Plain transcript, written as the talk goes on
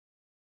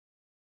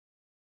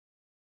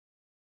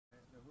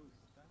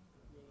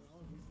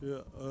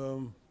Yeah,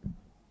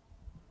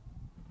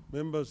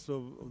 members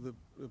of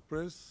the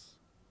press.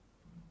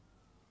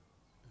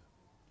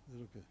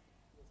 Is it okay?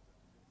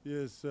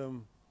 Yes,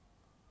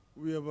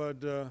 we have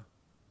had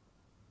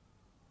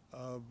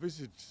a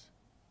visit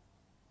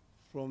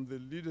from the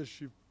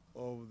leadership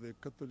of the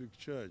Catholic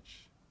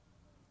Church,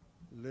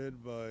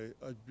 led by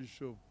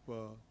Archbishop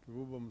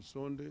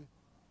Mwamogusii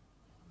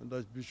and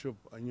Archbishop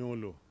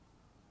Anyolo.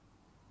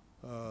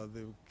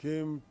 They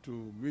came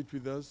to meet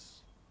with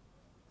us,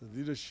 the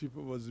leadership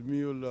of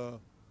Azimio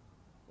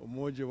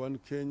Umoja One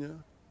Kenya.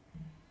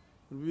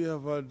 And we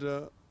have had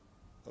a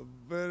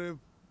very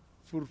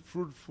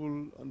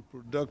fruitful and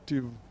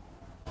productive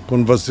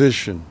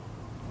conversation.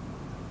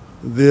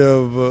 They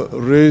have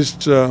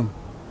raised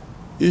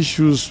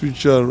issues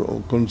which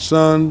are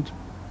concerned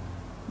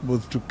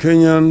both to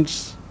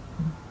Kenyans,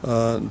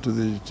 to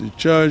the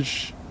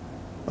church,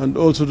 and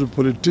also to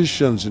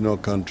politicians in our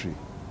country.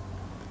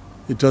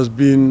 It has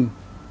been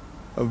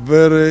a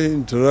very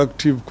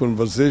interactive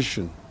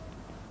conversation,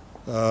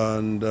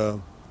 and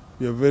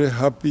we are very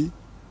happy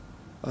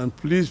and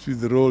pleased with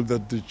the role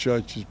that the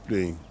church is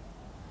playing.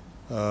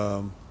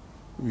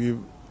 We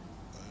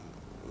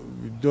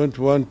don't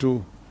want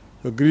to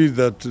agree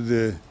that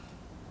the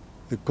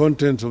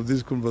contents of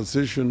this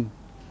conversation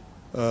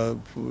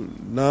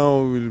now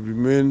will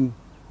remain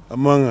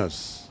among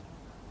us,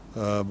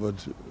 but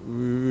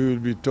we will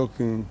be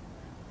talking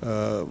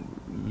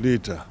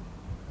later.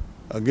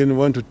 Again, I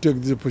want to take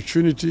this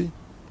opportunity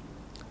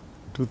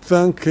to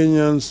thank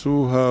Kenyans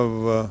who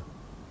have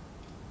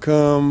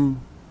come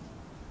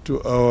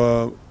to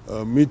our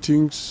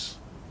meetings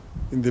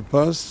in the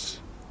past.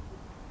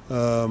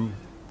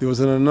 There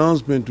was an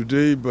announcement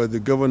today by the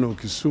governor of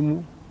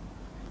Kisumu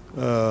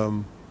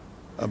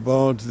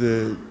about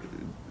the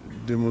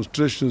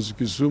demonstrations in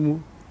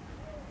Kisumu.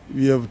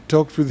 We have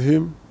talked with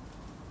him,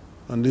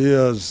 and he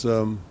has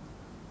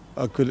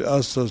actually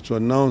asked us to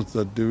announce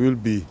that there will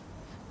be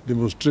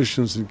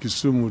demonstrations in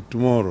Kisumu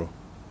tomorrow,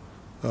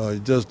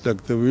 just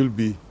like there will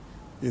be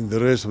in the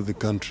rest of the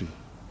country.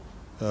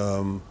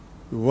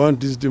 We want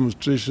these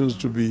demonstrations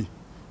to be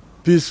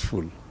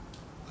peaceful.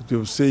 As we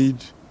have said,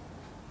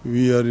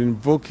 we are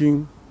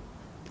invoking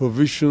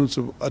provisions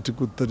of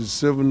Article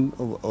 37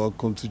 of our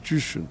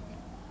Constitution.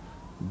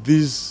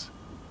 These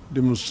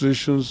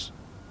demonstrations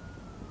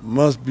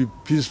must be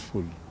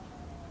peaceful,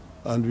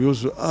 and we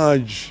also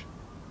urge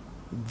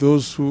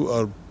those who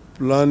are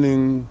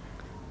planning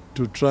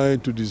to try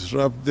to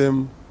disrupt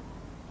them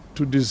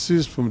to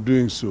desist from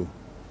doing so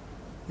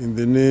in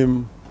the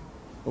name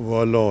of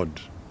our Lord.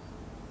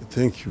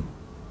 Thank you.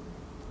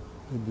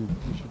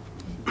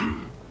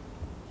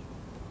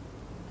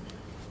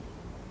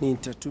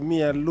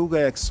 Nitatumia lugha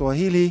ya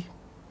Kiswahili.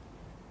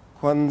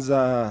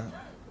 Kwanza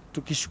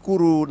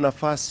tukishukuru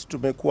nafasi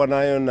tumekuwa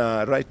nayo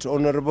na Right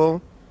Honorable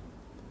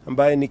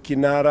ambaye ni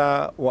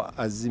kinara wa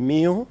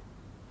Azimio,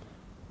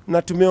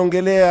 na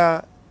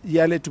tumeongelea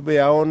yale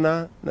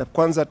tumeyaona, na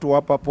kwanza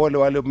tuwapa pole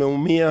wale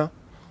wameumia,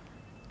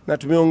 na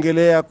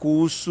tumeongelea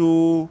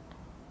kuhusu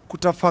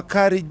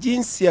kutafakari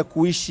jinsi ya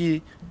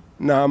kuishi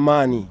na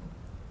amani.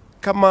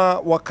 Kama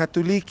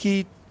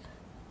Wakatoliki,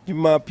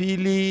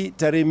 Jumapili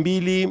tarehe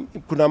 2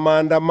 kuna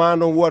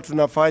maandamano huwa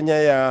tunafanya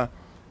ya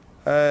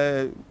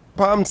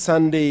Palm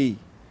Sunday.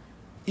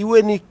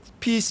 Iwe ni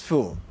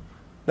peaceful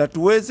na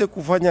tuweze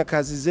kufanya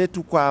kazi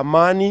zetu kwa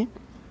amani,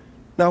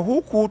 na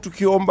huku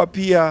tukiomba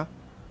pia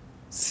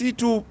si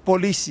tu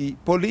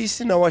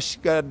polisi na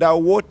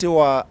washikadau wote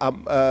wa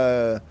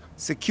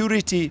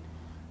security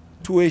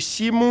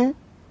tuheshimu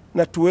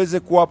na tuweze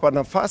kuwapa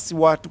nafasi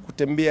watu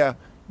kutembea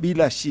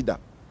bila shida.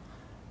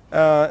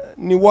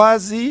 Ni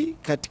wazi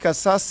katika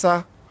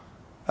sasa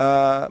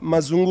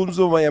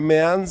mazungumzo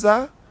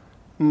yameanza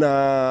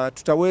na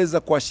tutaweza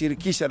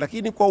kuwashirikisha,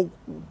 lakini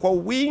kwa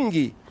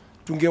wingi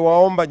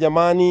tungewaomba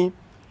jamani,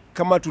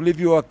 kama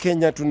tulivyo wa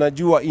Kenya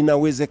tunajua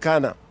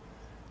inawezekana,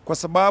 kwa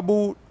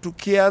sababu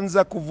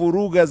tukianza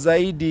kuvuruga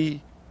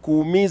zaidi,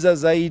 kuumiza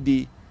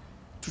zaidi,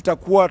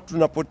 tutakuwa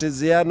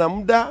tunapotezeana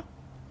muda.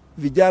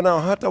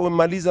 Vijana hata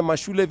wamaliza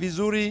mashule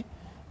vizuri,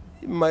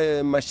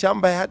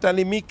 mashamba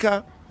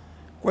hatalimika.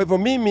 Kwa hivyo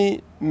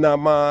mimi na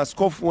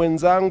maaskofu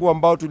wenzangu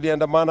ambao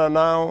tuliandamana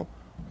nao,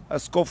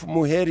 Askofu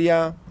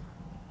Muheria,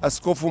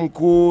 Askofu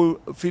Mkuu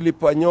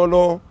Philip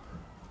Anyolo,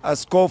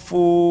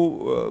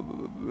 Askofu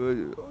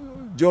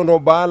John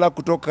Obala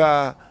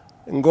kutoka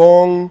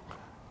Ngong,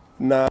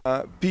 na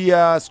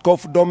pia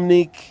Askofu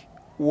Dominic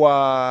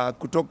wa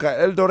kutoka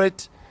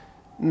Eldoret,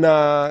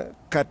 na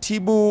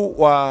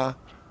katibu wa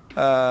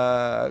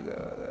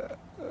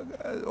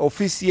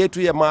ofisi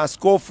yetu ya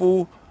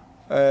maaskofu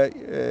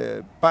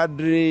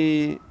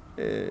Padri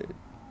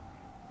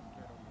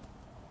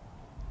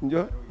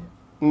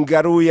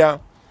Ngaruya.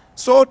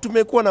 So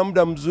tumekuwa na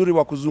muda mzuri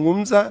wa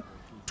kuzungumza.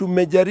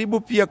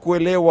 Tumejaribu pia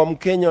kuelewa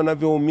Mkenya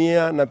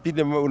wanavyoumia, na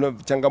pia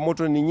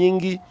changamoto ni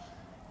nyingi,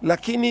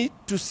 lakini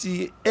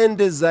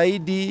tusiende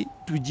zaidi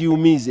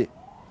tujiumize.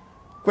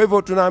 Kwa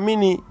hivyo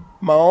tunaamini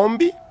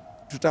maombi,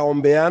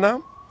 tutaombeana,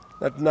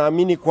 na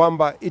tunaamini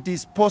kwamba it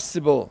is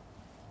possible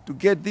to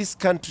get this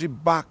country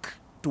back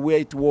to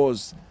where it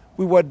was.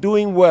 We were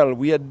doing well.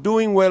 We are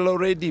doing well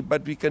already,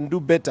 but we can do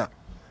better.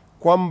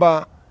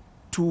 Kwamba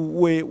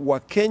tuwe wa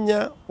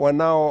Kenya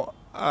wanao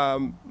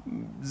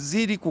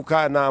zidi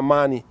kukaa na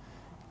amani.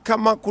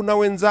 Kama kuna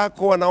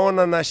wenzako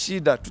wanaona na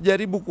shida,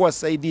 tujaribu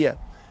kuwasaidia.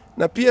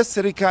 Na pia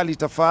serikali,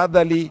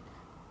 tafadhali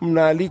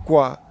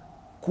mnaalikwa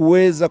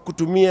kuweza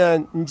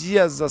kutumia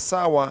njia za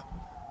sawa.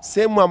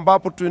 Sehemu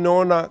ambapo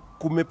tunaona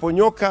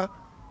kumeponyoka,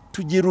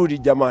 tujirudi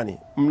jamani.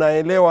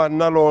 Mnaelewa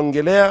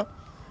naloongelea.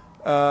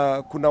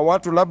 Kuna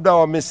watu labda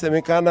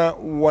wamesemekana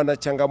wana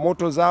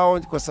changamoto zao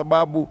kwa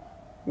sababu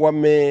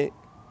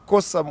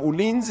wamekosa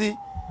ulinzi,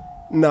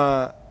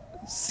 na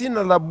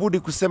sina la budi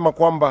kusema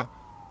kwamba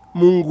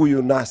Mungu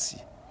yunasi.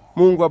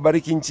 Mungu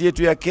abariki nchi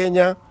yetu ya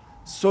Kenya.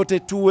 Sote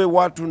tuwe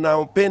watu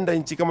naopenda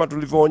nchi kama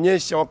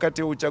tulivyoonyesha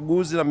wakati wa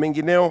uchaguzi na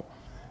mengineo.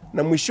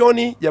 Na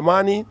mwishoni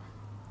jamani,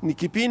 ni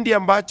kipindi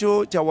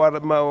ambacho cha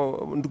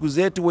ndugu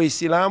zetu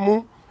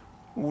Waislamu,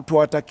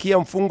 tuwatakia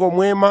mfungo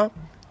mwema.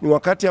 Ni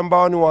wakati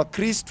ambao ni wa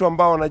Kristo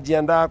ambao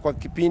wanajiandaa kwa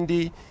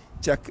kipindi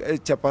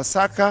cha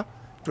Pasaka.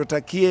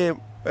 Tutakie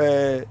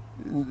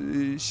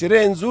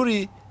sherehe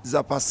nzuri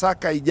za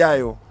Pasaka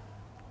ijayo.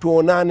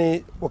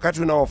 Tuonane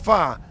wakati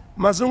unaofaa.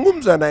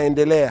 Mazungumzo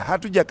yanaendelea,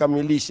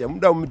 hatujakamilisha,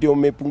 muda ndio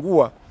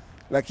umepungua,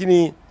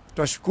 lakini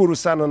tunashukuru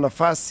sana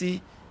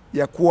nafasi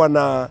ya kuwa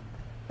na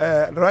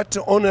Right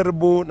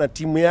Honorable na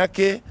timu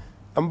yake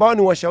ambao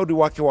ni washauri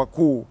wake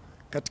wakuu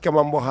katika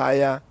mambo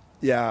haya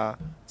ya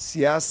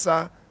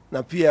siasa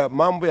na pia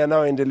mambo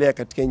yanayoendelea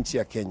katika nchi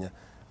ya Kenya.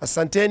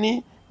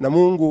 Asanteni na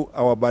Mungu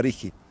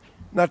awabariki.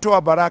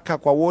 Natoa baraka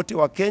kwa wote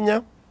wa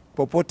Kenya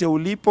popote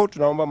ulipo.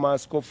 Tunaomba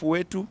maaskofu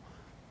wetu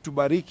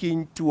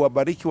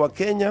tuwabariki wa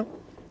Kenya,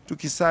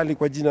 tukisali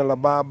kwa jina la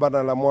Baba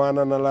na la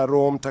Mwana na la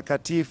Roho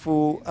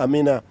Mtakatifu.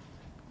 Amina.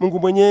 Mungu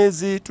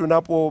Mwenyezi,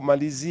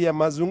 tunapomalizia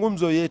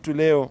mazungumzo yetu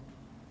leo,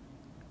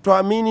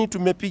 tuamini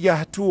tumepiga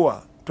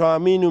hatua.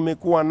 Tuamini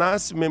umekuwa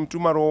nasi,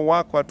 umemtuma Roho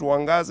wako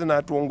atuangaze na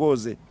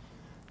atuongoze.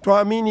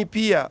 Tuamini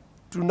pia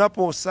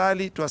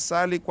tunaposali,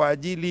 twasali kwa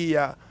ajili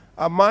ya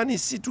amani,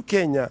 si tu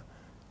Kenya,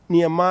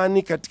 ni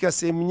amani katika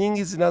sehemu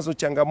nyingi zinazo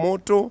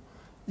changamoto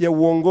ya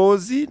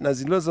uongozi na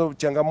zilizo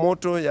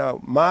changamoto ya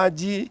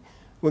maji.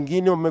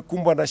 Wengine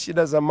wamekumbwa na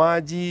shida za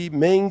maji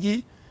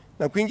mengi,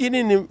 na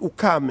kwingine ni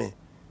ukame.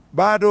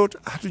 Bado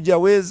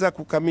hatujaweza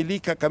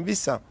kukamilika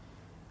kabisa.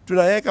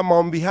 Tunaweka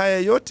maombi haya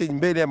yote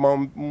mbele ya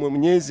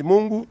Mwenyezi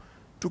Mungu,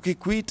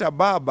 tukikuita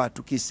Baba,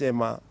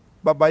 tukisema: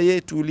 Baba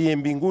yetu uliye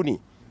mbinguni,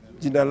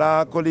 jina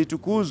lako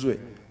litukuzwe,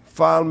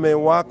 falme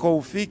wako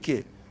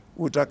ufike,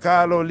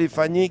 utakalo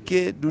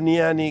lifanyike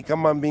duniani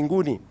kama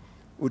mbinguni.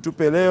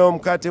 Utupe leo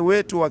mkate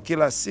wetu wa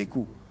kila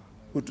siku.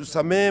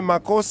 Utusamee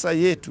makosa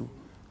yetu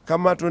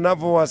kama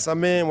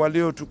tunavyowasamee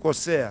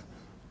waliotukosea.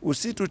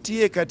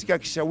 Usitutie katika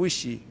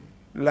kishawishi,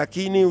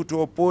 lakini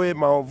utuopoe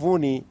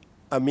maovuni.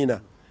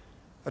 Amina.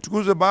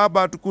 Atukuzwe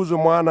Baba, atukuzwe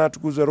Mwana,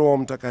 atukuzwe Roho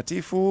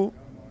Mtakatifu.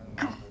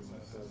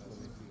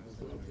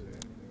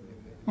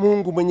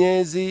 Mungu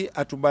Mwenyezi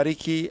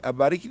atubariki,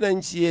 abariki na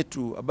nchi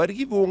yetu,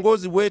 abariki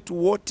viongozi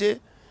wetu wote,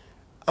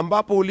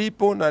 ambapo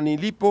ulipo na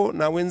nilipo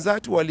na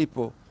wenzatu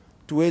walipo,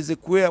 tuweze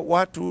kuwa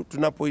watu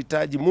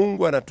tunapohitaji.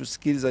 Mungu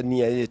anatusikiliza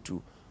nia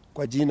yetu.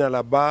 Kwa jina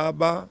la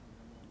Baba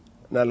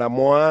na la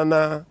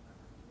Mwana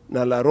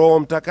na la Roho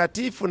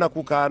Mtakatifu, na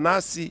kukaa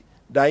nasi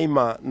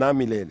daima na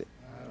milele.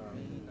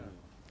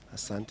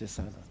 Asante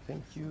sana.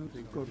 Thank you.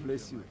 God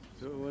bless you.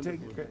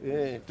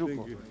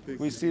 Tuko.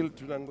 We still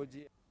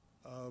tunangojea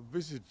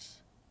visit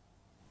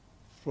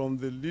from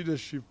the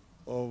leadership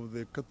of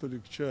the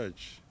Catholic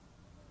Church,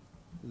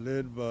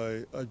 led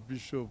by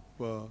Archbishop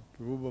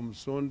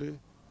Mwamogusii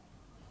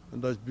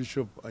and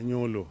Archbishop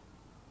Anyolo.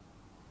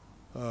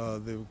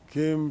 They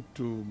came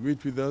to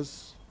meet with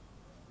us,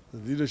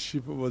 the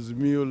leadership of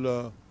Azimio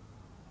la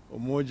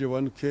Umoja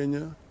One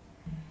Kenya.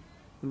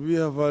 And we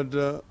have had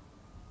a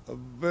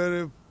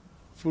very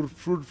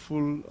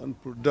fruitful and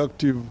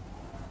productive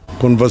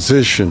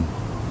conversation.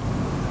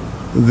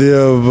 They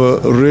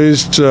have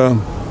raised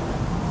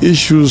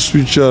issues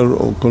which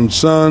are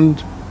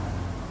concerned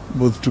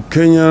both to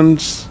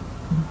Kenyans,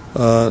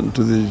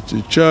 to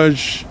the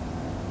church,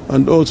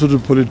 and also to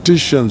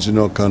politicians in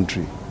our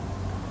country.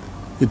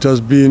 It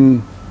has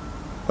been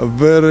a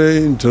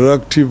very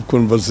interactive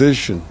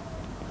conversation,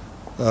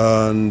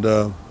 and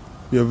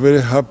we are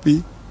very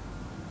happy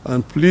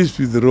and pleased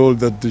with the role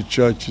that the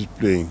church is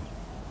playing.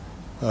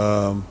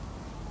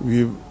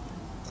 We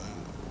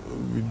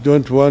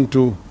don't want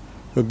to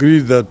agree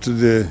that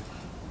the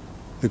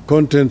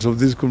contents of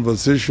this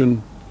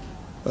conversation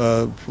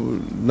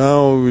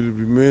now will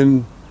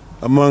remain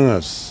among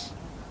us,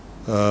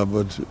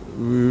 but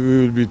we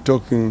will be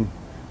talking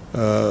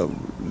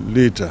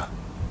later.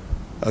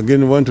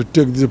 Again, I want to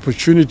take this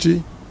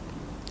opportunity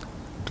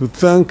to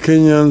thank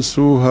Kenyans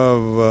who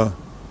have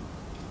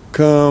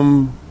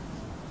come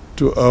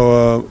to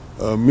our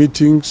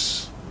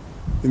meetings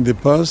in the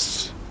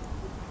past.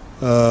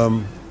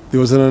 There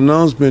was an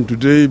announcement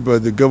today by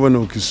the governor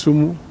of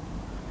Kisumu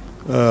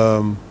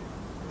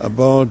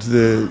about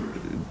the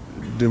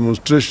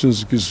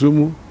demonstrations in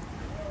Kisumu.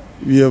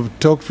 We have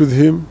talked with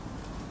him,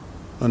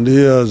 and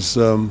he has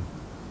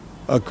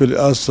actually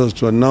asked us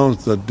to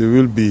announce that there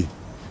will be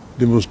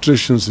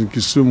demonstrations in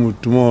Kisumu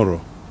tomorrow,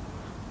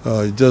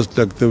 just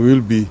like there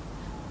will be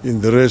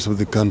in the rest of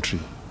the country.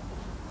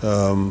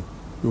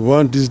 We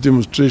want these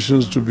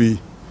demonstrations to be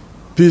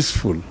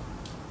peaceful.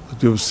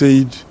 As we have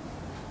said,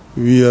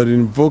 we are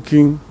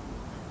invoking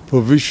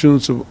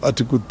provisions of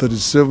Article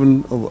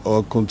 37 of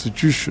our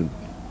Constitution.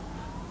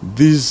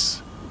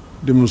 These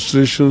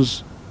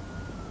demonstrations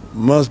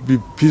must be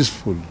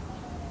peaceful,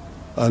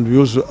 and we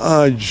also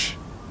urge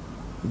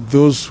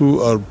those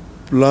who are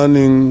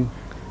planning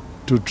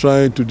to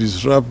try to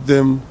disrupt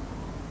them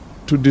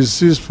to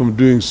desist from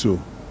doing so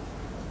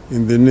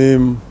in the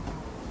name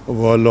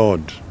of our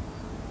Lord.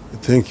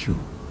 Thank you.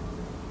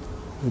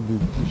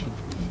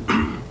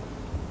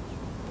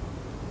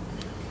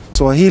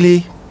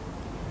 Swahili,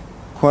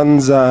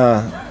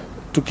 kwanza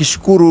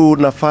tukishukuru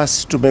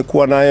nafasi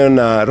tumekuwa nayo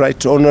na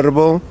Right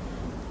Honorable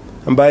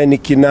ambaye ni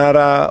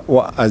kinara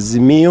wa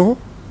Azimio,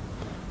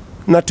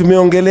 na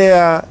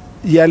tumeongelea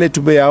yale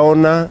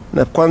tumeyaona,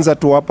 na kwanza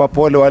tuwapa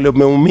pole wale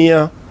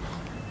wameumia,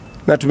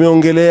 na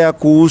tumeongelea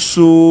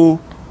kuhusu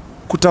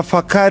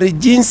kutafakari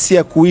jinsi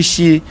ya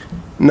kuishi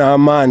na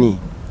amani.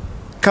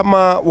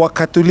 Kama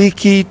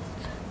Wakatoliki,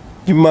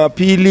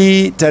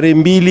 Jumapili tarehe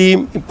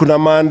 2 kuna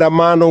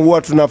maandamano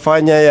huwa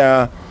tunafanya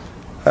ya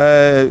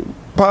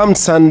Palm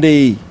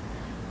Sunday.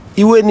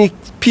 Iwe ni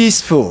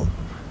peaceful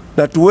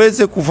na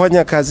tuweze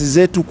kufanya kazi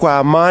zetu kwa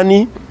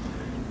amani,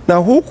 na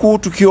huku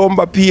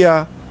tukiomba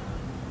pia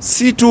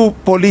si tu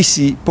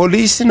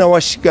polisi na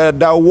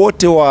washikadau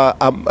wote wa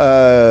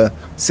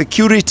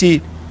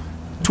security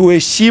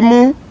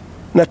tuheshimu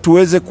na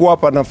tuweze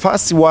kuwapa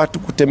nafasi watu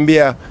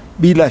kutembea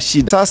bila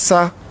shida.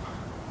 Sasa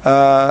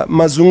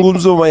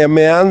mazungumzo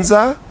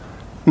yameanza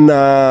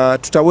na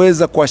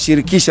tutaweza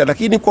kuwashirikisha,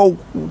 lakini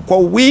kwa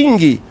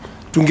wingi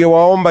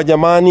tungewaomba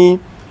jamani,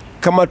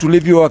 kama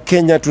tulivyo wa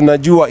Kenya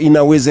tunajua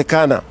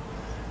inawezekana,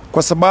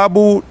 kwa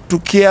sababu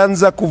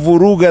tukianza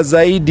kuvuruga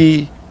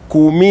zaidi,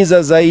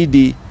 kuumiza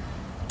zaidi,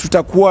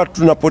 tutakuwa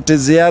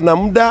tunapotezeana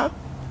muda.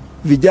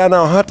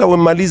 Vijana hata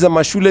wamaliza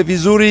mashule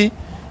vizuri,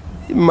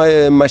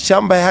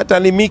 mashamba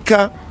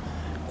hatalimika.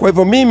 Kwa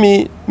hivyo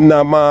mimi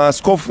na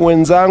maaskofu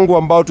wenzangu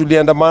ambao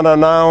tuliandamana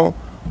nao,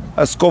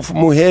 Askofu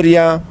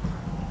Muheria,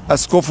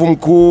 Askofu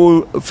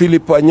Mkuu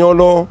Philip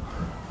Anyolo,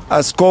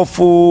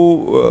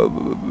 Askofu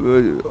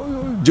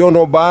John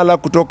Obala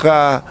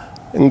kutoka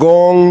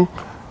Ngong,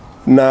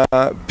 na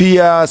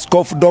pia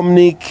Askofu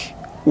Dominic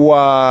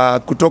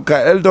wa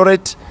kutoka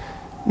Eldoret,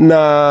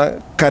 na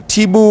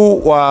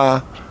katibu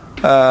wa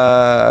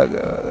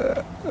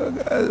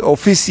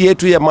ofisi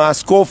yetu ya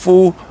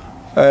maaskofu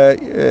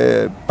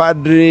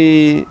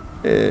Padri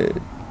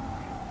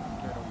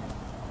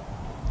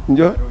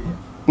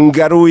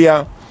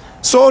Ngaruya.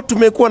 So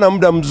tumekuwa na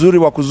muda mzuri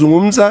wa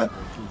kuzungumza.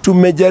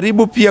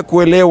 Tumejaribu pia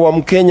kuelewa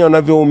Mkenya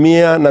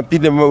wanavyoumia, na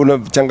pia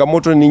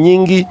changamoto ni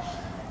nyingi,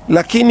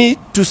 lakini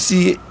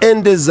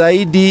tusiende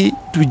zaidi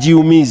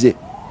tujiumize.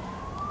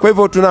 Kwa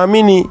hivyo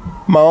tunaamini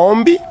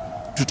maombi,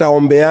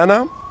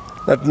 tutaombeana,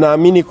 na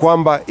tunaamini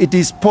kwamba it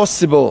is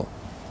possible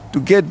to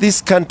get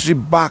this country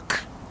back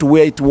to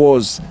where it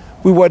was.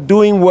 We were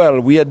doing well,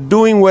 we are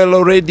doing well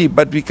already,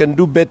 but we can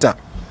do better.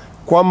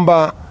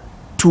 Kwamba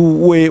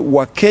tuwe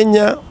wa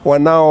Kenya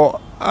wanao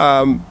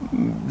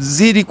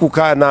zidi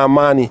kukaa na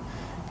amani.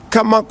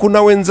 Kama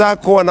kuna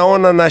wenzako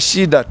wanaona na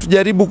shida,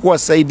 tujaribu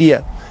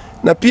kuwasaidia.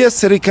 Na pia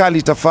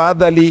serikali,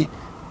 tafadhali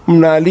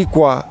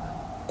mnaalikwa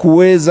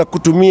kuweza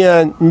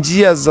kutumia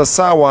njia za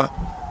sawa.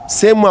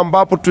 Sehemu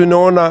ambapo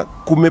tunaona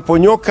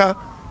kumeponyoka,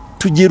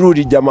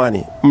 tujirudi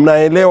jamani.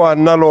 Mnaelewa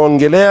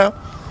naloongelea.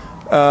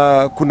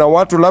 Kuna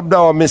watu labda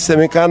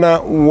wamesemekana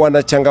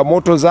wana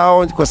changamoto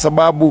zao kwa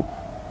sababu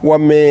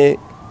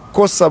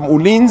wamekosa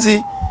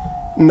ulinzi,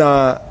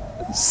 na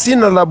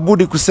sina la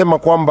budi kusema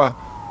kwamba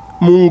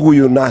Mungu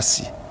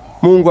yunasi.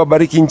 Mungu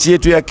abariki nchi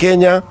yetu ya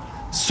Kenya.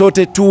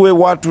 Sote tuwe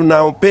watu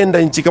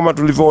naopenda nchi kama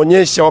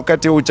tulivyoonyesha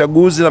wakati wa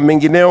uchaguzi na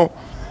mengineo.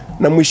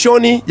 Na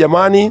mwishoni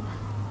jamani,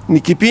 ni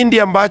kipindi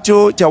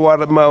ambacho cha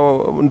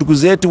ndugu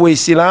zetu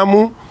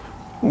Waislamu,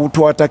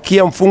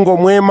 tuwatakia mfungo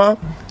mwema.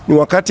 Ni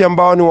wakati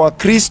ambao ni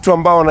Wakristo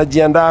ambao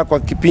wanajiandaa kwa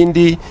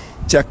kipindi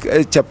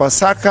cha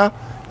Pasaka.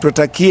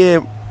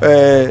 Tutakie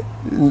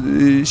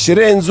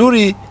sherehe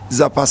nzuri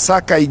za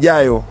Pasaka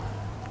ijayo.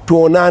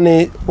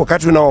 Tuonane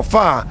wakati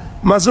unaofaa.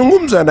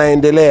 Mazungumzo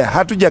yanaendelea,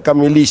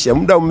 hatujakamilisha,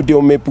 muda ndio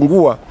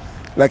umepungua,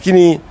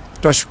 lakini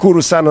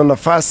tutashukuru sana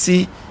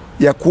nafasi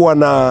ya kuwa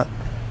na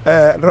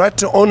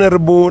Right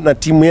Honorable na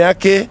timu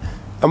yake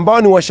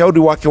ambao ni washauri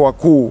wake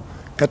wakuu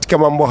katika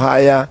mambo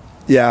haya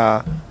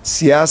ya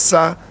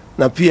siasa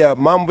na pia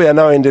mambo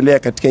yanayoendelea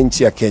katika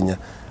nchi ya Kenya.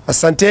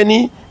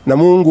 Asanteni na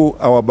Mungu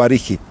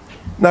awabariki.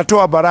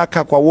 Natoa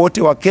baraka kwa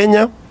wote wa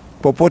Kenya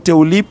popote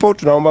ulipo.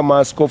 Tunaomba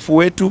maaskofu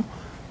wetu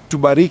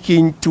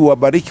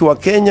tuwabariki wa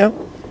Kenya,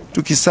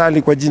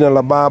 tukisali kwa jina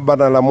la Baba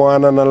na la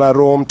Mwana na la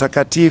Roho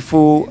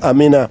Mtakatifu.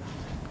 Amina.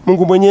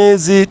 Mungu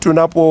Mwenyezi,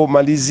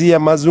 tunapomalizia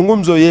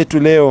mazungumzo yetu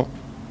leo,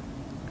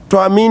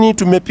 tuamini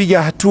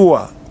tumepiga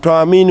hatua,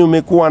 tuamini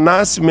umekuwa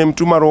nasi,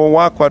 umemtuma Roho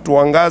wako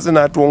atuangaze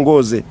na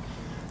atuongoze.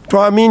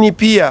 Tuamini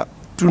pia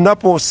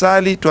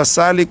tunaposali,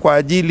 twasali kwa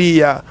ajili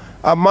ya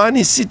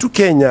amani, si tu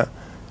Kenya,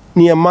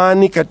 ni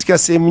amani katika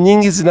sehemu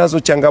nyingi zinazo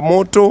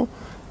changamoto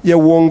ya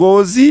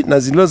uongozi na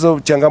zilizo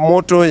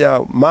changamoto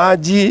ya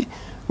maji.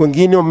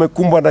 Wengine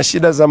wamekumbwa na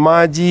shida za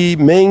maji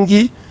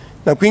mengi,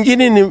 na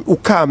kwingine ni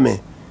ukame.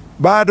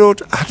 Bado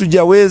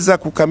hatujaweza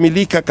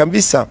kukamilika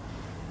kabisa.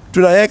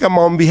 Tunaweka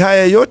maombi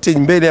haya yote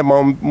mbele ya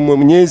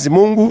Mwenyezi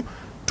Mungu,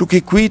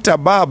 tukikuita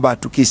Baba,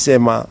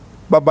 tukisema: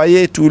 Baba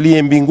yetu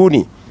uliye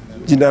mbinguni,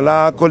 jina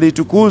lako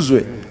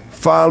litukuzwe,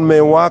 falme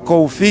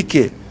wako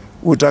ufike,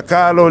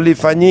 utakalo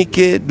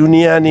lifanyike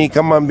duniani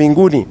kama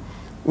mbinguni.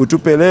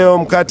 Utupe leo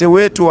mkate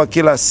wetu wa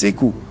kila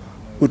siku,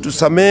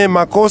 utusamee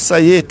makosa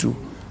yetu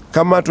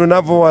kama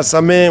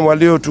tunavyowasamee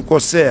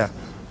waliotukosea,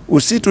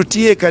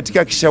 usitutie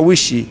katika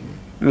kishawishi,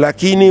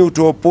 lakini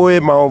utuopoe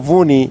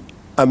maovuni.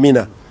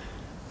 Amina.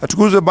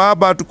 Atukuzwe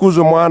Baba,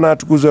 atukuzwe Mwana,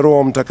 atukuzwe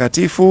Roho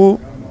Mtakatifu.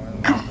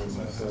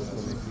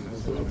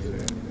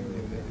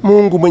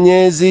 Mungu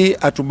Mwenyezi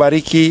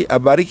atubariki,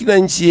 abariki na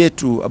nchi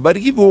yetu,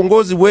 abariki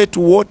viongozi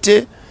wetu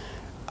wote,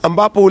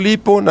 ambapo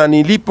ulipo na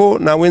nilipo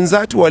na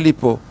wenzatu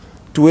walipo,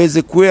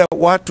 tuweze kuwa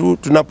watu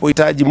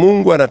tunapohitaji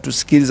Mungu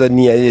anatusikiliza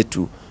nia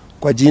yetu.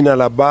 Kwa jina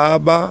la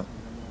Baba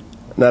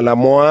na la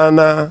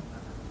Mwana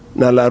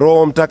na la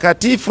Roho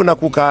Mtakatifu, na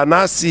kukaa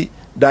nasi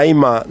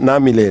daima na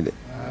milele.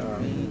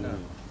 Amen.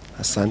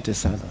 Asante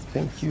sana.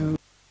 Thank you.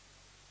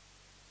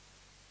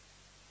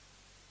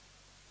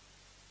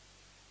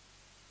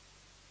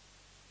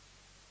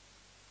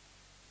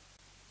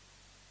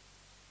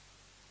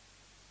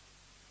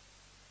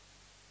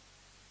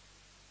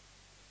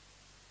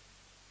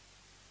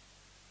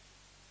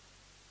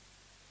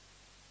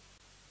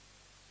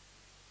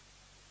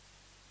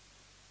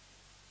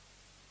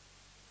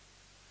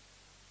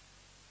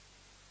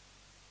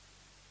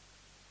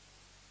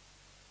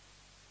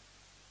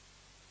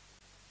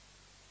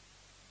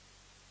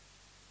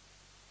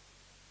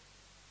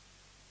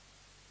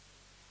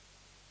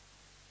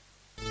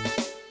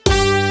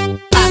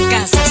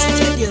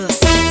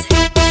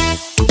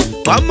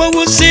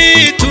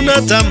 Mwamogusii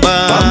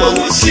tunatamba,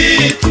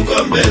 Mwamogusii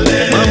tuko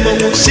mbele.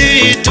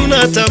 Mwamogusii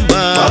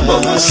tunatamba,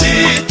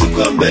 Mwamogusii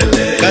tuko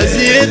mbele.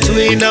 Kazi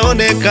yetu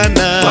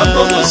inaonekana,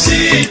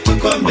 Mwamogusii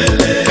tuko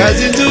mbele.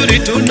 Kazi nzuri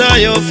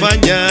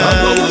tunayofanya,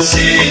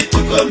 Mwamogusii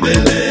tuko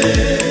mbele.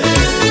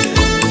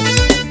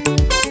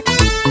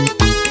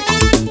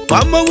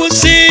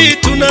 Mwamogusii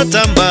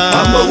tunatamba,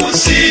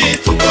 Mwamogusii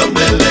tuko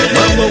mbele.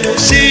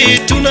 Mwamogusii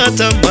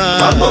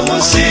tunatamba,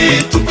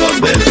 Mwamogusii tuko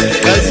mbele.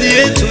 Kazi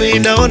yetu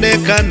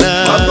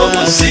inaonekana,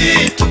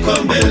 Mwamogusii tuko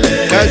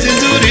mbele. Kazi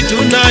nzuri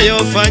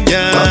tunayofanya,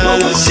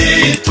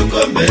 Mwamogusii tuko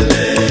mbele.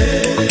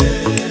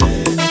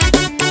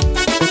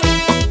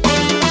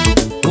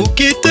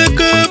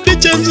 Ukitaka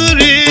picha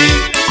nzuri,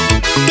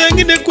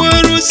 pengine kwa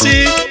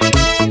harusi,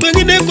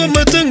 pengine kwa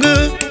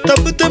matanga,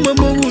 tafuta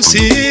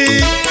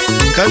Mwamogusii.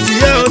 Kazi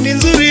yao ni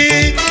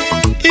nzuri,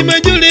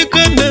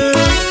 imejulikana.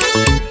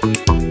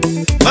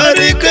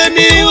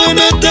 Marekani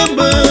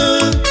wanatamba,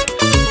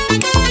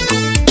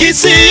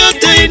 kisi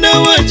yote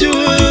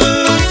inawajua.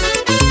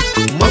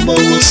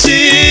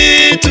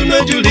 Mwamogusii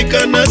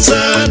tunajulikana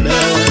sana.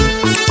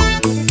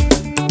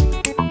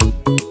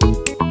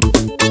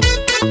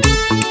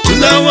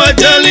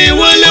 Tunawajali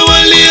wale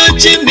walio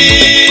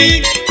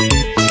chini,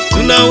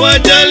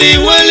 tunawajali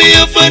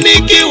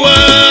waliofanikiwa.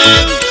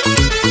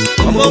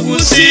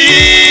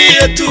 Mwamogusii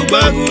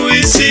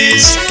hatubagui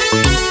sisi,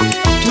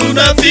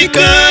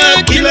 tunafika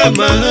kila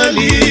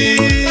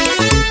mahali,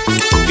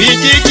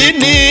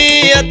 vijijini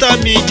hata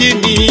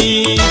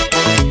mijini.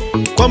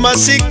 Kwa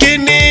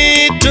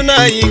masikini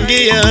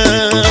tunaingia,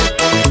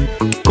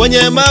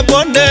 kwenye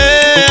mabonde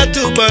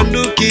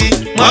hatubanduki.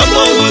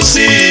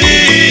 Mwamogusii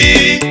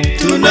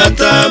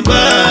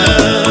tunatamba.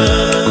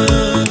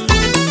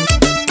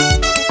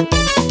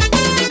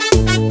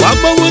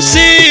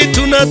 Mwamogusii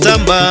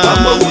tunatamba,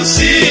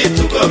 Mwamogusii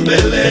tuko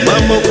mbele.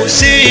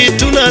 Mwamogusii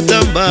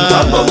tunatamba,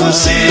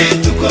 Mwamogusii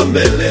tuko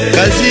mbele.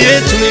 Kazi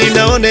yetu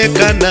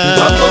inaonekana,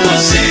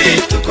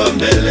 Mwamogusii tuko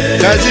mbele.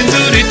 Kazi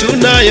nzuri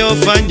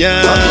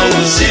tunayofanya,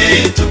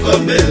 Mwamogusii tuko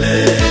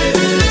mbele.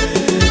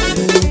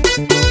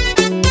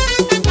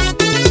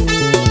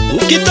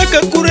 Ukitaka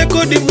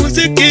kurekodi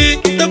muziki,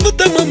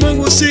 tafuta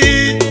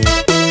Mwamogusii.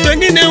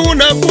 Pengine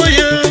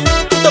unakwaya,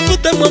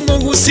 tafuta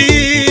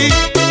Mwamogusii.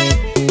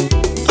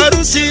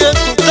 Harusi yako,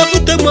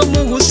 tafuta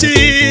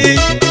Mwamogusii.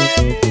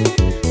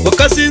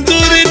 Wakati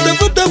nzuri,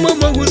 tafuta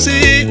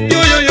Mwamogusii. Yo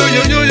yo yo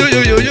yo yo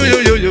yo yo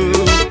yo yo yo.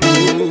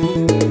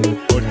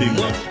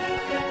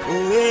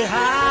 Uwe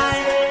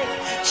hai,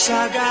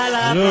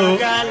 shagala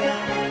bagala.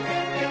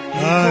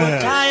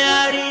 Haya.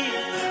 Tayari.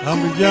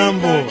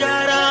 Hamjambo.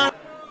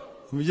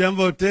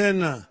 Hamjambo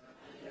tena.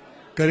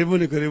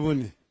 Karibuni,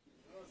 karibuni.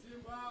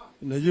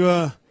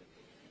 Najua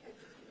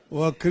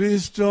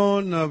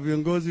Wakristo na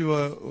viongozi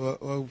wa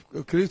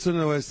Kristo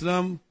na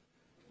Waislamu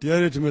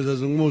tayari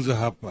tumezungumza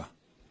hapa.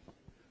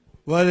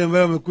 Wale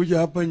ambao wamekuja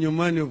hapa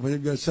nyumbani wafanya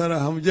biashara,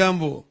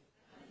 hamjambo?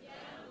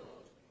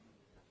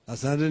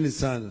 Asanteni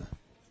sana.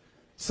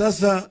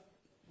 Sasa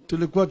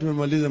tulikuwa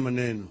tumemaliza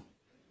maneno.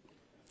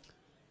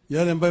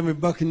 Yale ambayo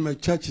yamebaki ni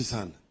machache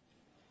sana.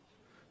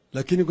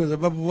 Lakini kwa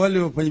sababu wale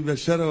wafanya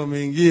biashara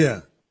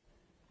wameingia,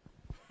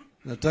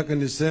 nataka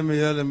niseme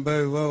yale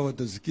ambayo wao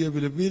watasikia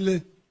vile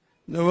vile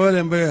na wale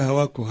ambayo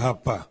hawako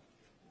hapa.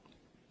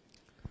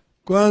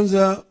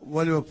 Kwanza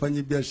wale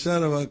wafanya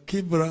biashara wa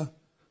Kibra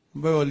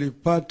ambao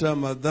walipata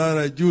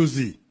madhara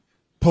juzi,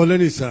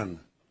 poleni sana.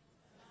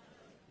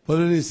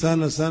 Poleni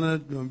sana sana.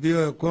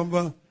 Tunaambiwa ya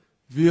kwamba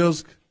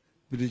viosk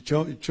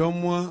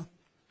vilichomwa,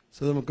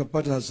 sasa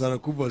mkapata hasara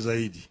kubwa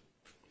zaidi.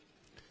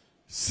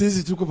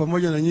 Sisi tuko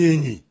pamoja na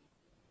nyinyi.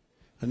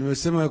 Na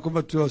nimesema ya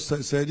kwamba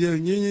tuwasaidia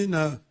nyinyi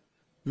na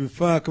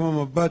vifaa kama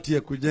mabati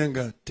ya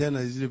kujenga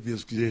tena zile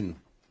viosk zenu.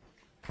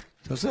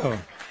 Sawa?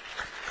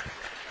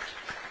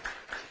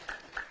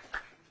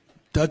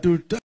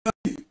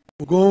 Hatutaki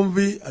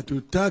ugomvi,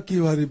 hatutaki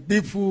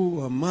uharibifu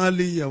wa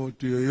mali ya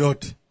watu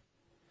yoyote.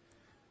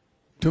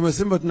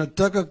 Tumesema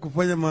tunataka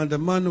kufanya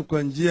maandamano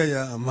kwa njia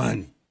ya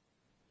amani,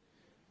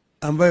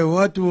 ambayo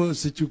watu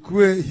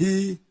wasichukue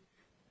hii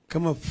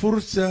kama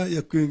fursa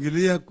ya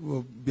kuingilia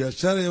kwa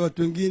biashara ya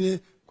watu wengine,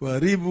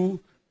 kuharibu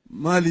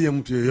mali ya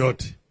mtu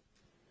yoyote.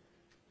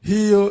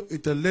 Hiyo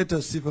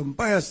italeta sifa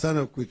mbaya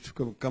sana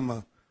kwetu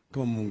kama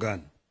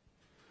muungano.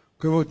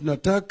 Kwa hivyo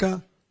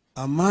tunataka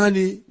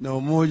amani na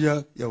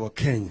umoja ya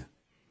Wakenya.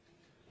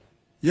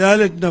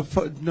 Yale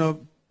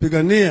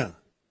tunapigania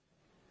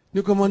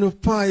ni kwa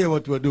manufaa ya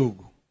watu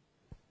wadogo,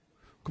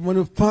 kwa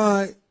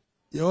manufaa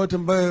ya watu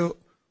ambayo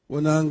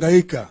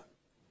wanahangaika,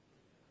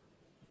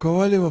 kwa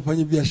wale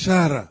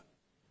wafanyabiashara,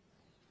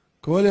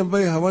 kwa wale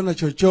ambayo hawana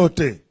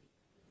chochote.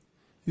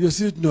 Hiyo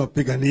sisi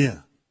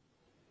tunawapigania.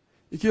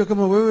 Ikiwa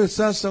kama wewe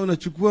sasa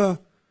unachukua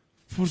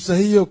fursa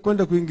hiyo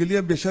kwenda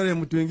kuingilia biashara ya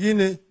mtu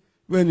wengine,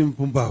 wewe ni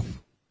mpumbavu.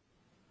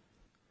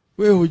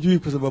 Wewe hujui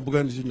kwa sababu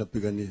gani sisi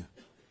tunapigania.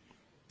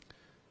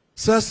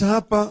 Sasa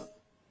hapa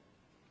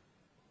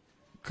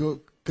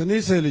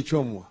kanisa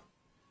ilichomwa,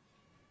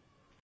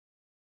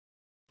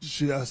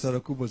 hasara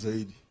kubwa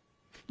zaidi.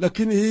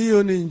 Lakini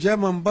hiyo ni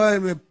njama ambayo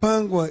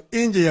imepangwa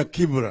nje ya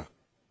Kibra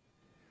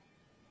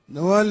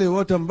na wale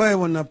watu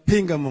ambao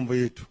wanapinga mambo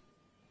yetu.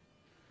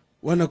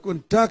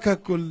 Wanataka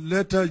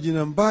kuleta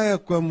jina mbaya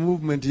kwa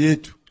movement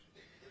yetu,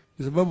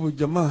 kwa sababu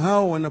jamaa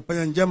hao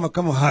wanafanya njama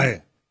kama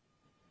haya.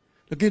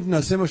 Lakini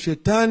tunasema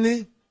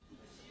shetani,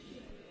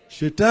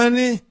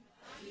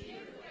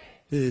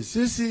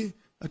 sisi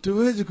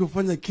hatuwezi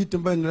kufanya kitu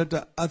ambacho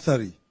inaleta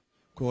athari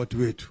kwa watu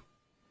wetu.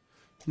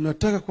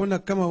 Tunataka kuona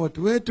kama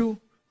watu wetu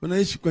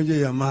wanaishi kwa njia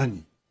ya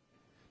amani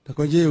na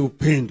kwa njia ya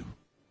upendo.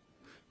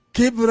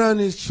 Kibra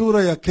ni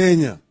sura ya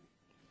Kenya.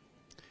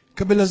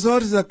 Kabila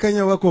zote za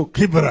Kenya wako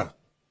Kibra.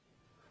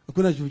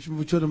 Hakuna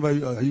chochote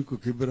ambayo hayuko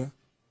Kibra.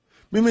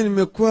 Mimi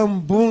nimekuwa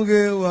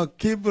mbunge wa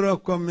Kibra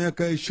kwa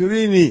miaka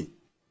 20.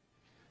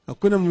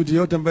 Hakuna mtu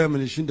yote ambaye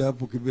amenishinda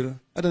hapo Kibra,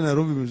 hata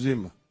Nairobi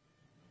mzima.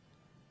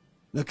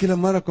 Na kila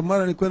mara kwa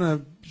mara nilikuwa na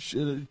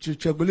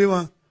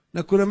chaguliwa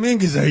na kura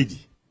mingi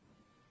zaidi.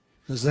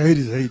 Na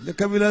zaidi. Na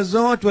kabila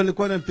zote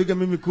walikuwa wanapiga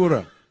mimi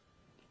kura.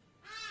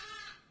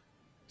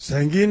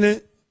 Saa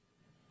ingine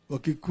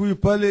Wakikuyu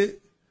pale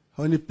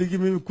hawanipigi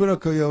mimi kura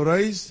kwa ya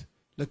urais,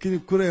 lakini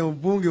kura ya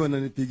mbunge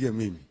wananipigia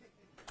mimi.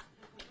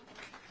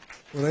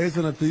 Urais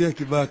wanapigia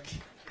Kibaki.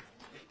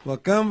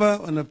 Wakamba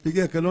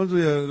wanapigia Kalonzo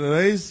ya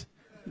rais,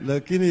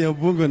 lakini ya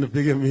mbunge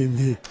wanapigia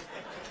mimi.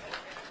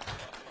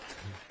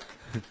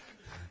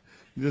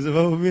 Ndio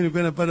sababu mimi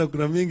nilikuwa napata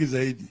kura mingi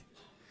zaidi.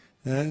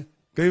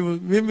 Kwa hivyo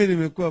mimi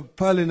nimekuwa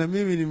pale na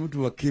mimi ni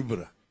mtu wa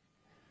Kibra.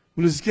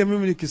 Ulisikia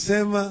mimi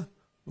nikisema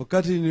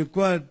wakati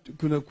nilikuwa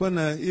kunakuwa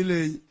na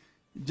ile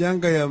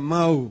janga ya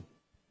Mau,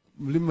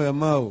 mlima ya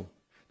Mau.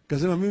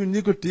 Nikasema mimi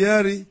niko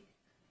tayari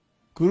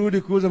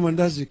kurudi kuuza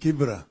mandazi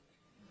Kibra.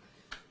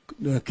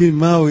 Lakini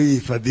Mau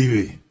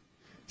ihifadhiwe.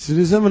 Si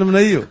nilisema namna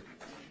hiyo?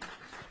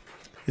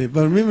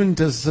 Bali mimi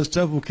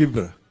nitastaafu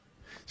Kibra.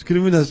 Siku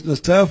mimi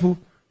nastaafu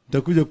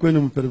nitakuja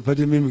kwenu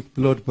mpate mimi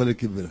plot pale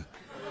Kibra.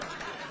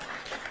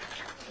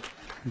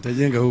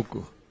 Nitajenga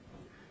huko.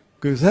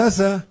 Kwa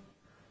sasa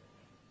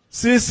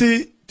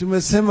sisi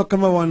tumesema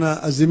kama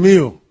wana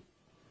Azimio,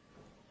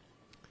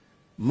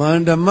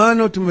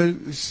 maandamano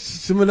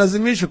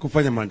tumelazimishwa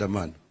kufanya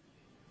maandamano.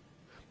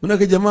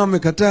 Manake jamaa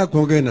amekataa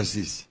kuongea na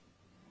sisi.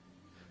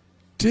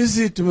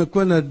 Sisi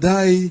tumekuwa na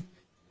dai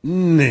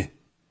 4.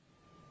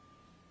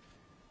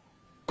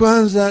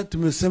 Kwanza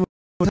tumesema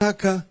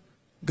tunataka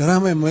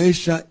gharama ya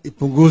maisha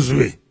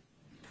ipunguzwe.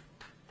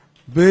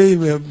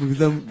 Bei ya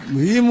bidhaa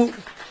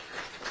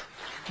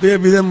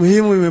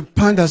muhimu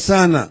imepanda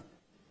sana.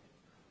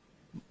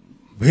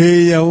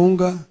 Bei ya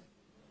unga,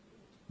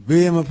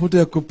 bei ya mafuta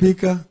ya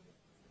kupika,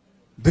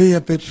 bei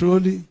ya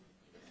petroli,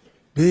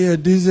 bei ya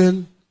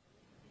diesel,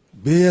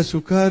 bei ya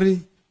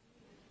sukari,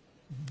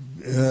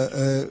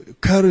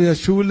 karo ya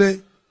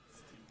shule,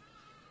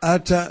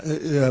 hata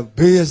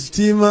bei ya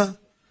stima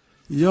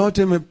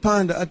yote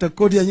imepanda, hata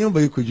kodi ya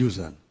nyumba iko juu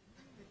sana.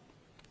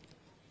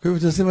 Kwa hivyo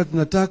tunasema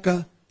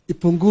tunataka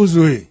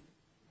ipunguzwe.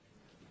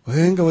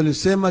 Wahenga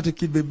walisema ati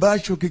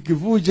kibebacho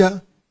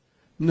kikivuja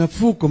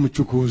mnafuko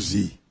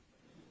mchukuzi.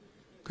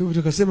 Kwa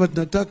hivyo tukasema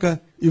tunataka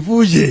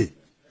ivuje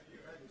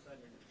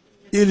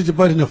ili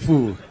tupate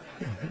nafuu.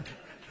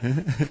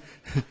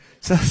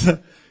 Sasa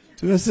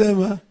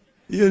tunasema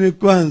hiyo ni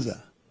kwanza.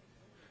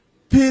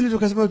 Pili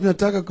tukasema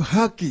tunataka kwa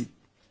haki.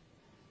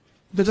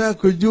 Tunataka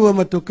kujua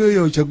matokeo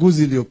ya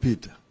uchaguzi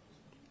iliyopita.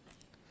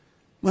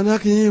 Maana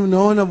yake nyinyi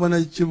mnaona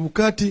bwana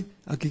Chebukati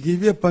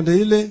akikimbia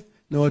pande ile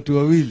na watu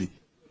wawili.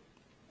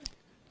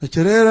 Na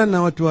Cherera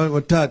na watu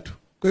watatu.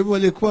 Kwa hivyo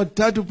walikuwa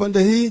 3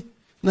 pande hii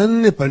na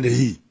 4 pande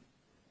hii.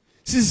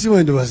 Sisi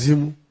waende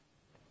wazimu.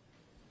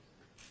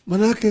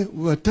 Manake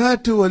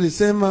 3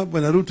 walisema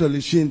bwana Ruto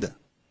alishinda.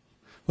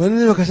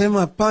 Wanne wakasema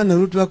hapana,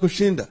 Ruto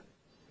hakushinda.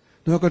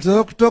 Na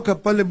wakatoka kutoka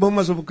pale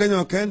Bomas of Kenya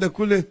wakaenda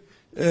kule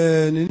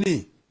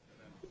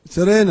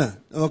Serena,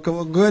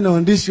 wakaongea na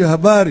waandishi wa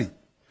habari.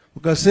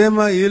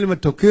 Wakasema ile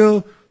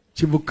matokeo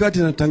Chebukati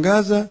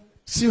anatangaza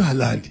sio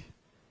halali.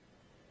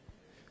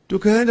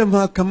 Tukaenda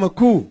mahakama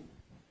kuu.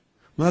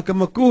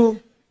 Mahakama kuu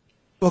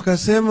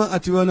wakasema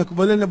ati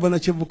wanakubaliana na bwana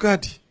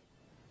Chebukati.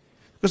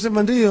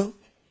 Tukasema ndio.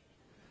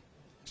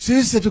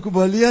 Sisi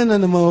tukubaliana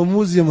na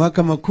maamuzi ya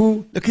mahakama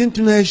kuu, lakini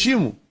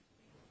tunaheshimu.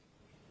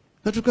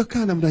 Na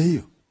tukakaa namna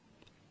hiyo.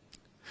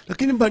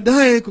 Lakini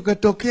baadaye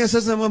kukatokea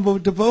sasa mambo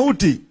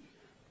tofauti.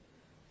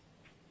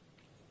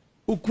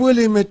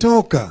 Ukweli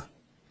imetoka.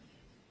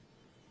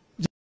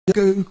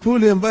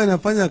 Kule ambaye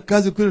anafanya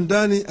kazi kule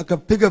ndani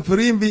akapiga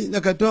firimbi na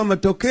akatoa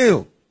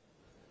matokeo.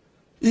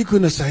 Iko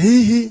na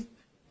sahihi,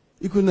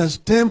 iko na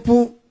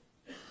stampu,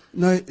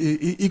 na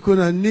iko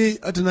na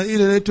hata na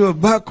ile inaitwa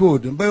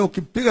barcode ambayo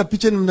ukipiga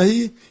picha namna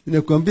hii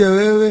inakuambia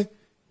wewe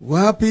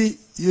wapi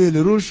hiyo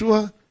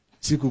ilirushwa,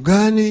 siku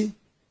gani,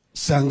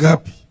 saa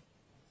ngapi.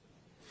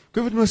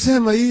 Kwa hivyo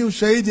tumesema hii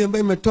ushahidi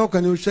ambayo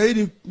imetoka ni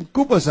ushahidi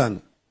mkubwa sana.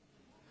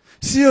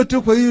 Sio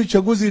tu kwa hii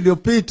uchaguzi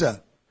iliyopita,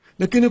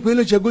 lakini kwa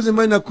ile uchaguzi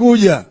ambayo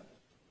inakuja.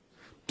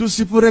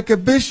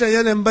 Tusiporekebisha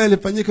yale ambayo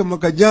yalifanyika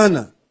mwaka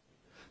jana,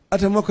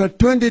 hata mwaka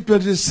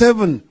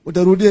 2027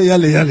 utarudia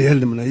yale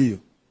namna hiyo.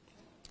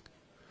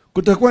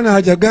 Kutakuwa na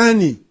haja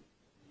gani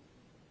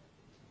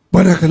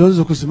bwana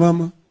Kalonzo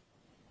kusimama,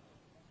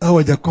 au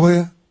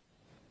Wajakoya,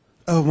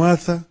 au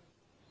Martha,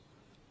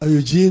 au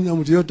Eugene, au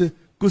mtu yote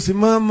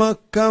kusimama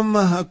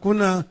kama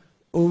hakuna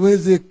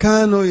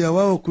uwezekano ya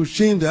wao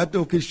kushinda? Hata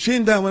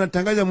ukishinda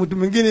wanatangaza mtu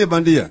mwingine ya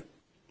bandia.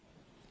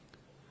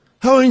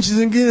 Hao nchi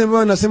zingine ambao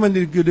wanasema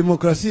ni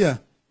demokrasia,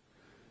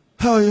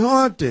 hao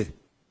yote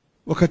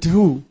wakati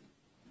huu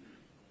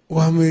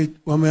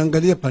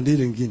wameangalia pande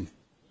ile nyingine.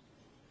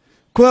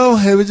 Kwao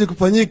haiwezi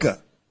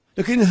kufanyika,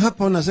 lakini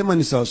hapa wanasema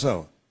ni sawa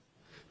sawa.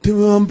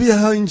 Tumewaambia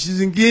hao nchi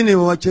zingine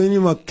waacheni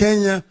wa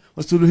Kenya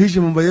wasuluhishe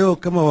mambo yao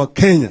kama wa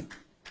Kenya.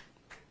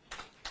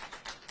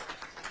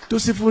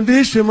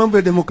 Tusifundishwe mambo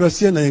ya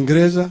demokrasia na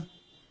Uingereza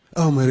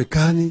au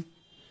Marekani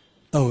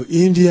au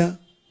India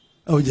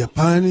au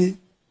Japani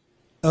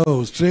au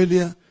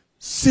Australia.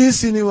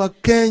 Sisi ni wa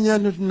Kenya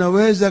na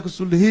tunaweza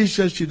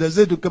kusuluhisha shida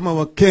zetu kama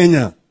wa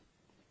Kenya.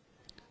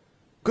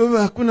 Kwa hivyo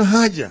hakuna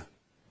haja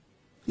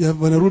ya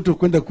bwana Ruto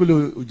kwenda kule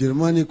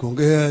Ujerumani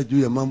kuongea juu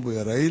ya mambo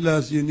ya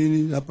Raila'S sio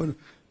nini hapa.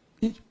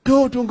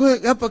 Kwa tuongee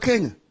hapa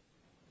Kenya.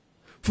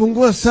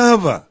 Fungua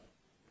server.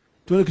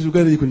 Tuone kitu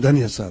gani iko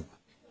ndani ya server.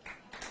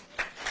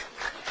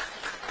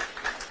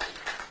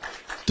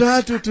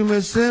 3,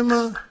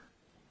 tumesema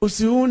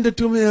usiunde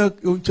tume ya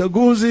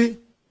uchaguzi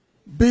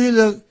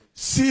bila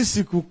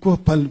sisi kukua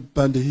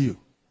pande hiyo.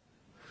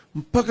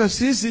 Mpaka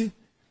sisi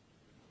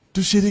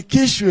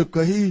tushirikishwe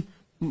kwa hii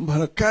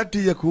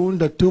harakati ya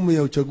kuunda tume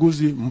ya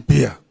uchaguzi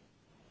mpya.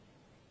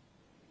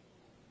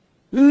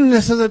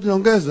 Sasa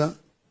tunaongeza,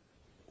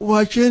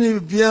 wacheni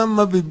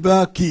vyama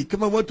vibaki.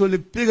 Kama watu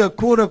walipiga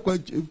kura kwa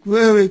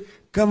wewe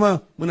kama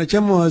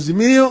mwanachama wa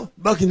Azimio,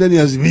 baki ndani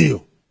ya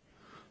Azimio.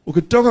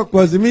 Ukitoka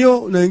kwa Azimio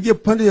unaingia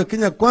pande ya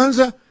Kenya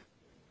Kwanza,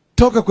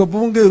 toka kwa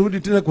bunge rudi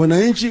tena kwa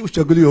wananchi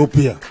uchaguliwe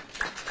upya.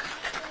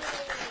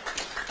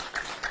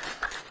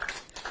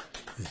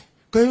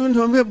 Kwa hiyo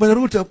niwaambia bwana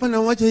Ruto, hapana,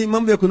 waache hii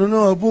mambo ya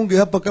kununua wabunge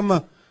hapa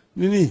kama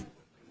nini?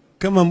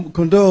 Kama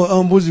kondoo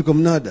au mbuzi kwa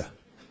mnada.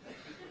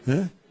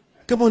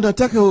 Kama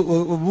unataka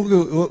wabunge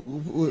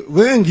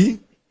wengi,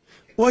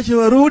 waache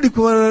warudi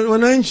kwa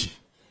wananchi.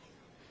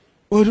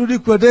 Warudi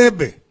kwa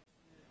debe.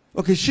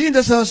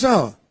 Wakishinda sawa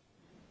sawa.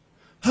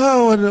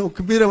 Hawa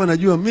ukibira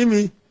wanajua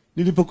mimi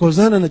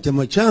nilipokozana na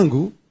chama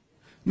changu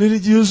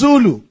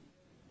nilijiuzulu.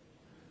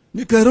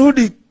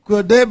 Nikarudi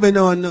kwa debe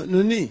na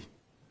nani?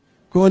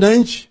 Kwa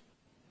wananchi.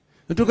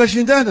 Na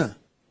tukashindana.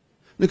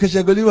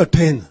 Nikachaguliwa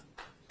tena.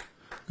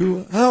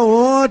 Hao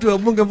wote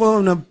wabunge ambao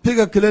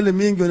wanapiga kelele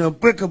mingi,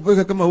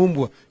 wanapweka kama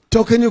umbwa,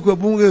 tokeni kwa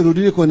bunge,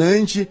 rudini kwa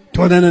wananchi,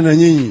 tuonane na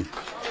nyinyi.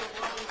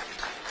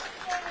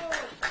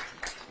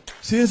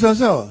 Si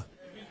sawa?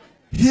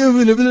 Hiyo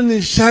vile vile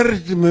ni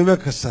sharti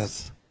tumeweka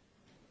sasa,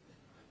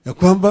 ya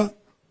kwamba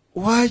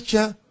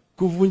wacha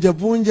kuvunja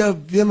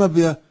vyama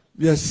vya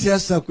vya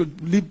siasa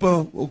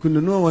kulipa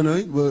kununua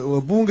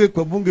wabunge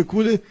kwa bunge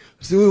kule,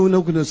 si wewe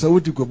una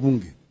sauti kwa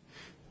bunge.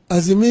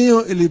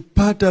 Azimio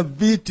ilipata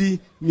viti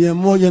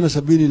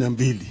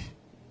 172.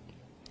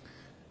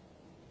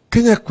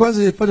 Kenya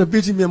Kwanza ilipata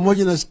viti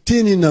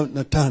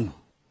 165.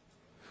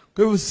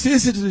 Kwa hivyo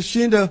sisi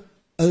tulishinda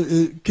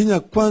Kenya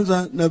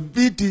Kwanza na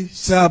viti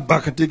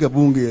 7 katika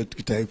bunge ya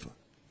kitaifa.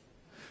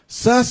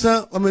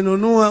 Sasa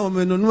wamenunua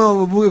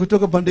wabunge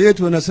kutoka pande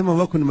yetu, wanasema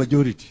wako ni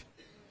majority.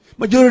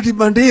 Majority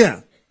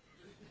bandia.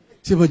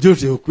 Si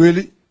majority ya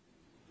ukweli.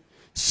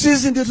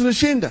 Sisi ndio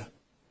tulishinda.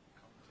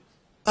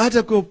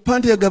 Hata kwa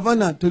upande ya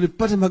gavana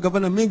tulipata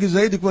magavana mingi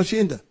zaidi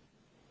kuwashinda.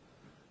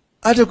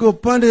 Hata kwa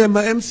upande ya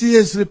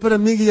MCAs tulipata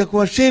mingi ya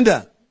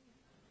kuwashinda.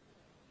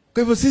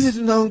 Kwa hivyo sisi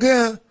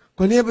tunaongea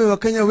kwa niaba ya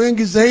Wakenya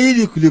wengi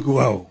zaidi kuliko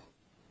wao.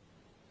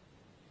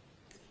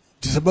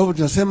 Kwa sababu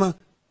tunasema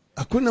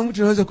hakuna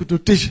mtu anaweza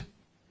kututisha.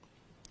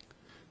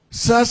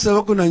 Sasa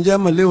wako na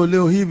njama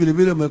leo hii vile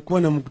vile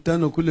wamekuwa na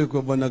mkutano kule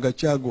kwa Bwana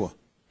Gachagua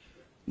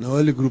na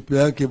wale grupu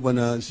yake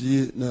Bwana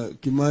na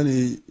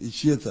Kimani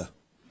Ichietha.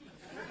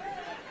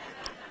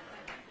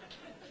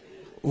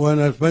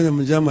 Wanafanya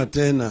njama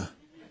tena.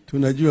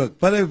 Tunajua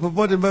pale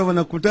popote ambao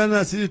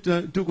wanakutana sisi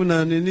tuko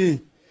na nini?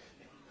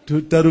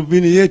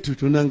 Tarubini yetu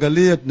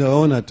tunaangalia,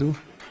 tunaona tu.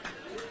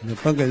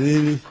 Tunapanga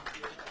nini?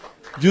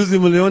 Juzi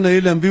mliona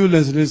ile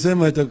ambulance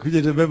nilisema itakuja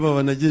itabeba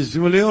wanajeshi.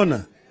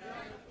 Mliona?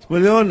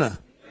 Mliona?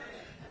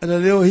 Hata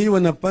leo hii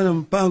wanapanga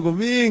mpango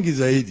mingi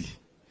zaidi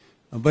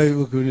ambayo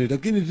wako ni,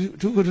 lakini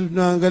tuko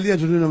tunaangalia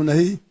tu namna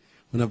hii,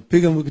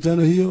 wanapiga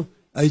mkutano hiyo,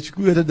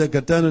 haichukui hata dakika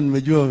 5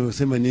 nimejua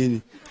wamesema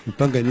nini,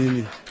 mpanga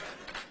nini.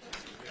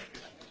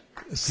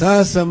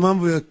 Sasa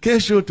mambo ya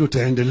kesho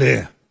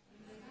tutaendelea.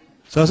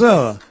 Sawa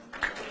sawa?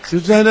 Si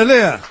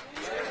tutaendelea?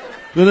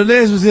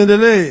 Tuendelee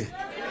tusiendelee?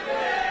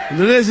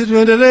 Tuendelee si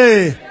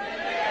tuendelee?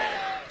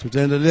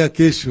 Tutaendelea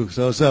kesho,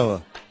 sawa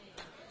sawa?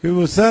 Kwa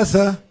hivyo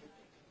sasa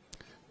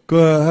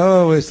kwa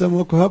hawa Waislamu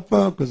wako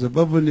hapa kwa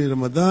sababu ni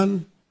Ramadhan,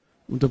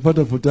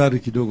 mtapata futari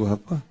kidogo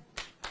hapa.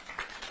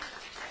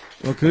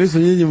 Wakristo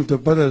nyinyi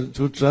mtapata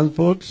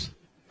transport,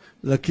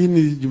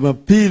 lakini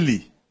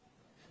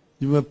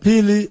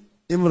Jumapili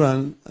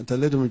Imran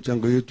ataleta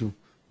mchango yetu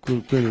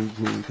kwenu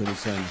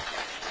kanisani.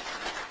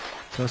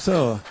 Sawa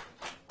sawa?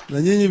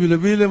 Na nyinyi vile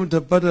vile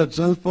mtapata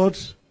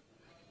transport,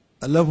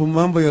 alafu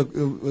mambo ya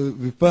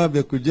vifaa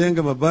vya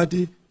kujenga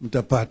mabati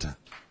mtapata.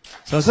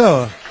 Sawa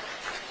sawa?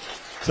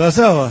 Sawa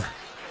sawa?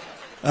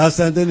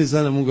 Asanteni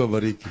sana, Mungu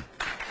awabariki.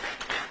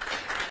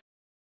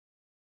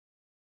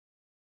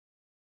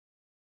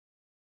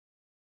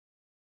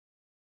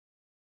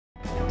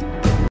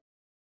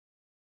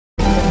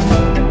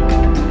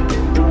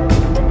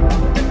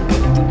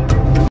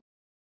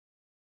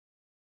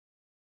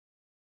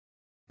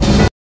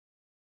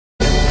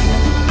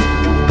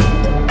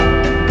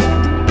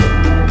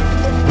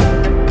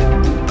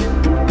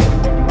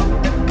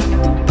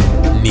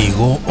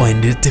 Nigo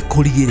oendete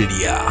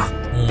kurigiriria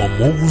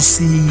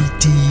Mwamogusii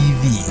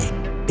TV,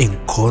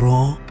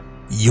 enkoro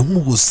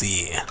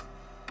y'Omugusii.